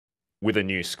With a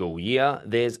new school year,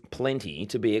 there's plenty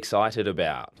to be excited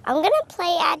about. I'm going to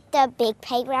play at the big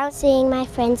playground, seeing my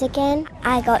friends again.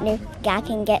 I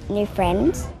can get new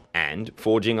friends. And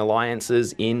forging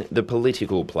alliances in the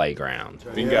political playground.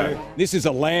 Bingo. This is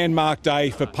a landmark day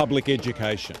for public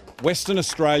education. Western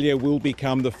Australia will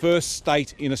become the first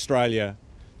state in Australia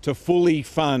to fully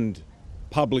fund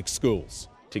public schools.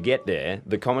 To get there,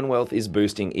 the Commonwealth is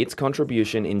boosting its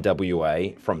contribution in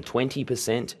WA from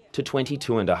 20% to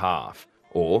 22.5%,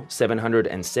 or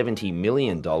 $770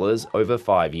 million over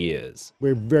 5 years.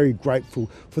 We're very grateful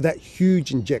for that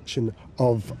huge injection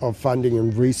of funding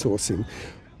and resourcing.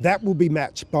 That will be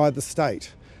matched by the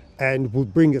state and will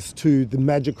bring us to the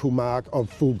magical mark of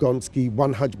full Gonski,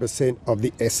 100% of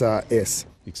the SRS.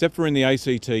 Except for in the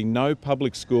ACT, no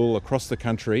public school across the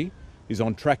country is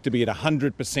on track to be at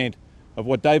 100% of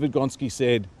what David Gonski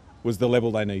said was the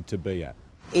level they need to be at.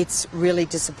 It's really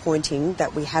disappointing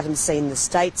that we haven't seen the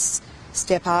states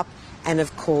step up, and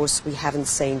of course we haven't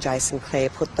seen Jason Clare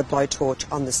put the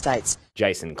blowtorch on the states.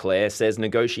 Jason Clare says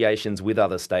negotiations with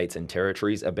other states and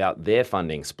territories about their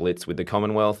funding splits with the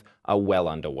Commonwealth are well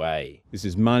underway. This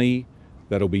is money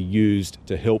that'll be used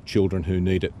to help children who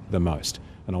need it the most.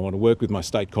 And I want to work with my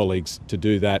state colleagues to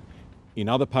do that in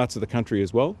other parts of the country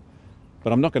as well.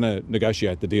 But I'm not going to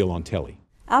negotiate the deal on telly.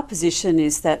 Our position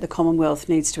is that the Commonwealth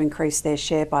needs to increase their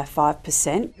share by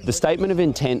 5%. The statement of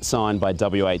intent signed by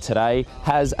WA today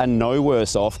has a no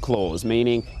worse off clause,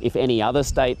 meaning if any other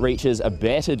state reaches a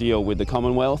better deal with the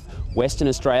Commonwealth, Western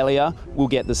Australia will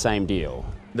get the same deal.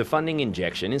 The funding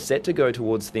injection is set to go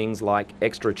towards things like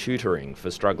extra tutoring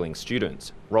for struggling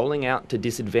students, rolling out to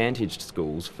disadvantaged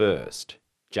schools first.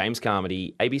 James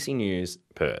Carmody, ABC News,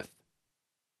 Perth.